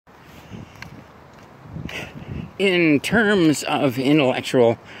in terms of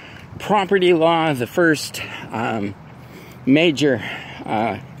intellectual property law, the first major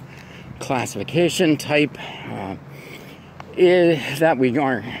classification type that we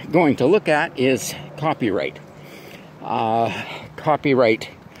are going to look at is copyright. Copyright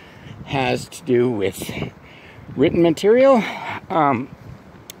has to do with written material,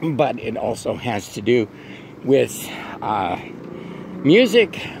 but it also has to do with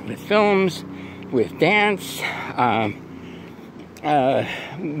music, with films, with dance,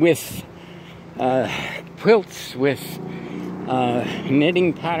 with quilts, with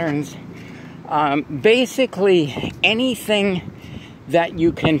knitting patterns, basically anything that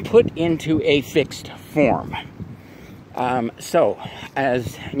you can put into a fixed form. So,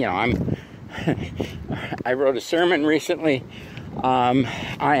 as you know, I wrote a sermon recently.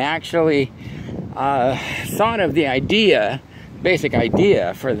 I actually thought of the basic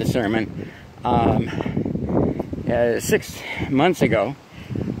idea for the sermon 6 months ago,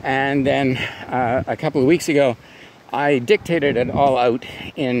 and then a couple of weeks ago I dictated it all out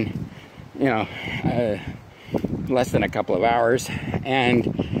in less than a couple of hours, and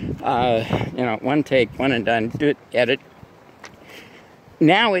one take, one and done, do it, edit.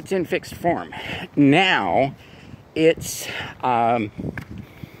 Now it's in fixed form. Now it's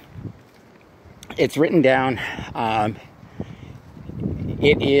written down.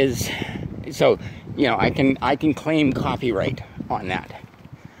 It is, so I can claim copyright on that.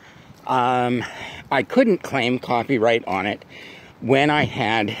 I couldn't claim copyright on it when I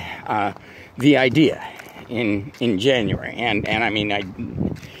had the idea in January, and I mean, I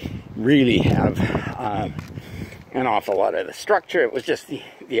really have an awful lot of the structure. It was just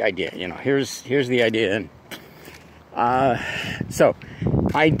the idea. Here's the idea. So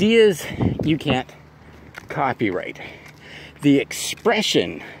ideas you can't copyright. The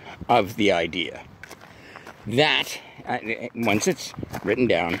expression of the idea, that once it's written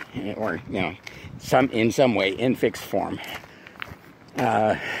down, or in some way in fixed form,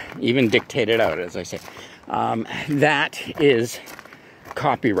 even dictated out, as I say, that is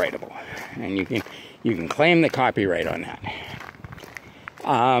copyrightable, and you can claim the copyright on that.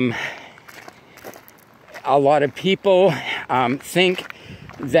 A lot of people think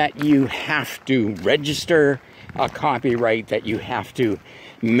that you have to register a copyright, that you have to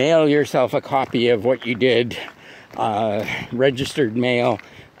mail yourself a copy of what you did, registered mail,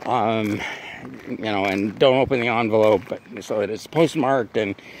 and don't open the envelope, so that it's postmarked,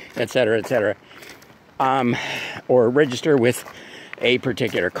 and etc., or register with a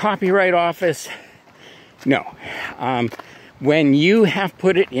particular copyright office. No. When you have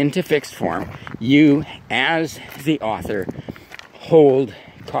put it into fixed form, you, as the author, hold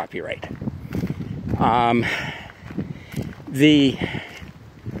copyright. The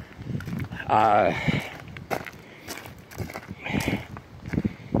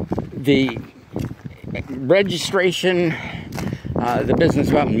registration, the business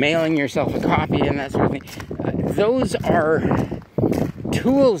about mailing yourself a copy and that sort of thing, those are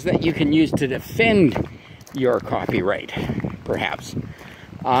tools that you can use to defend your copyright, perhaps.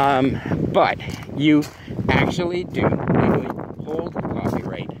 But you actually do legally hold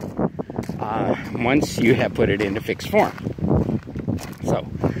copyright once you have put it into fixed form. So,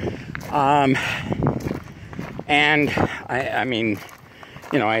 and I mean,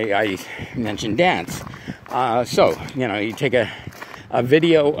 I mentioned dance. So, you take a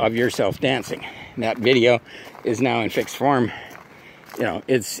video of yourself dancing. That video is now in fixed form.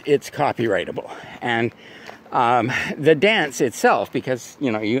 It's copyrightable. And the dance itself, because,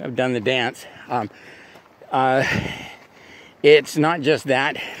 you have done the dance, it's not just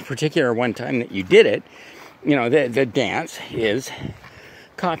that particular one time that you did it. The dance is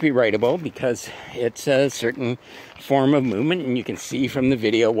copyrightable because it's a certain form of movement, and you can see from the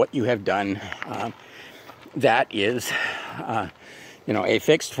video what you have done. That is, a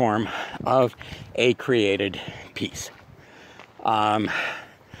fixed form of a created piece.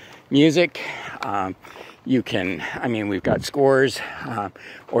 Music, you can, we've got scores,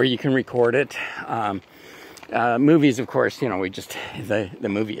 or you can record it. Movies, of course, the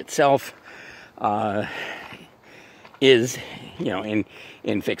movie itself is,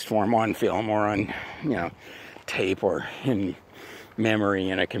 in fixed form on film, or on, tape, or in memory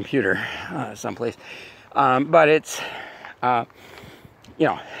in a computer someplace. But it's, if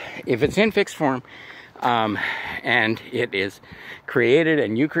it's in fixed form, and it is created,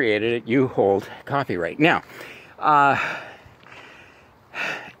 and you created it, you hold copyright. Now,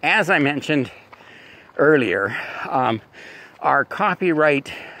 as I mentioned earlier, our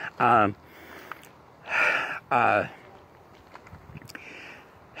copyright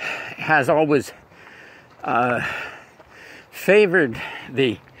has always favored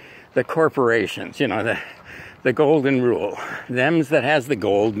the corporations, you know, the golden rule. Them's that has the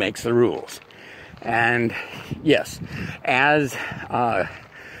gold makes the rules. And yes, as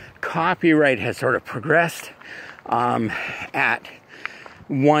copyright has sort of progressed, at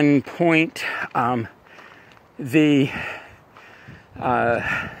one point, you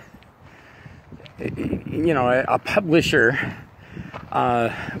know, a publisher,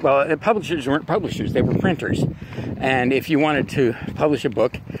 well, publishers weren't publishers, they were printers. And if you wanted to publish a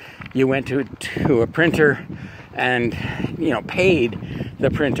book, you went to a printer and, you know, paid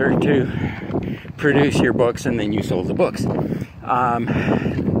the printer to produce your books, and then you sold the books.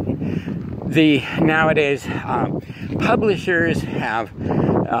 Nowadays, publishers have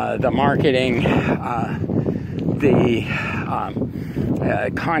the marketing, the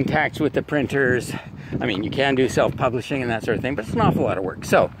contacts with the printers. I mean, you can do self-publishing and that sort of thing, but it's an awful lot of work.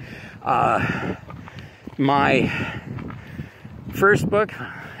 So, my first book,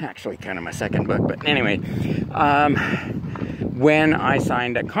 actually kind of my second book, but anyway, when I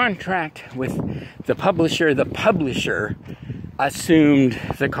signed a contract with the publisher assumed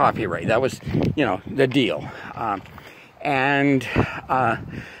the copyright. That was, you know, the deal. And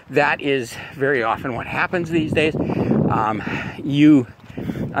that is very often what happens these days. You,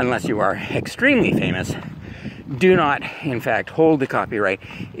 unless you are extremely famous, do not, in fact, hold the copyright.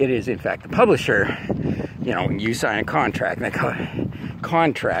 It is, in fact, the publisher. You know, when you sign a contract, the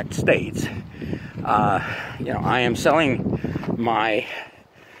contract states, you know, I am selling my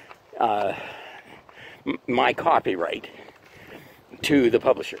my copyright to the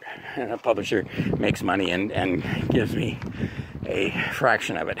publisher, and the publisher makes money and gives me a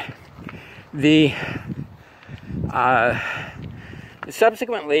fraction of it.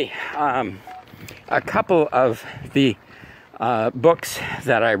 Subsequently, a couple of the books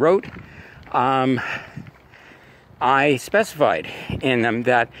that I wrote, I specified in them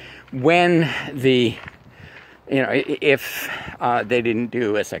that when the, you know, if they didn't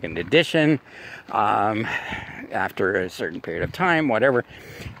do a second edition after a certain period of time, whatever,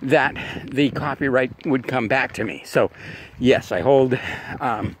 that the copyright would come back to me. So, yes, I hold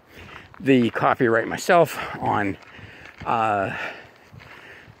the copyright myself on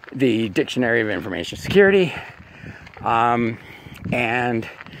the Dictionary of Information Security, and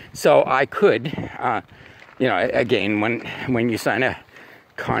so I could, you know, again, when you sign a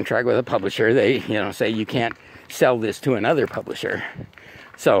contract with a publisher, they, you know, say you can't sell this to another publisher.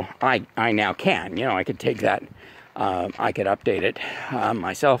 So I now can, you know, I could take that, I could update it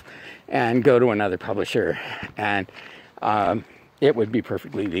myself and go to another publisher, and it would be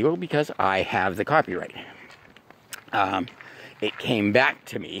perfectly legal because I have the copyright. It came back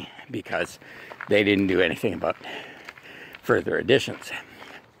to me because they didn't do anything about further editions.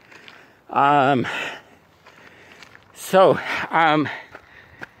 So,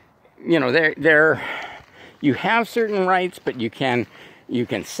 you know, there you have certain rights, but you can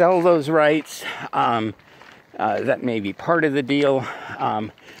sell those rights. That may be part of the deal.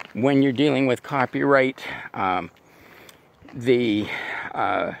 When you're dealing with copyright, this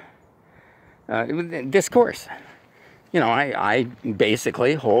course, you know, I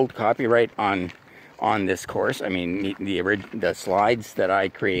basically hold copyright on this course. I mean, the slides that I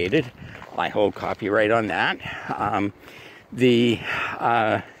created, I hold copyright on that.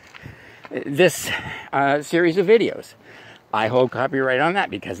 This series of videos, I hold copyright on that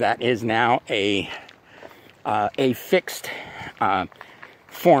because that is now a fixed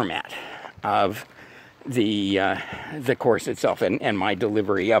format of the course itself and my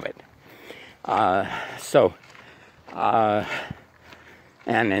delivery of it.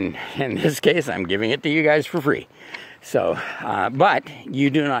 And in this case, I'm giving it to you guys for free. So, but you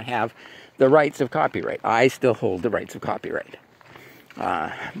do not have the rights of copyright. I still hold the rights of copyright.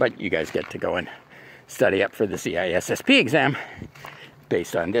 But you guys get to go and study up for the CISSP exam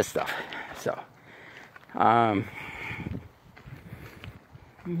based on this stuff. So,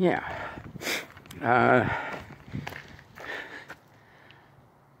 yeah.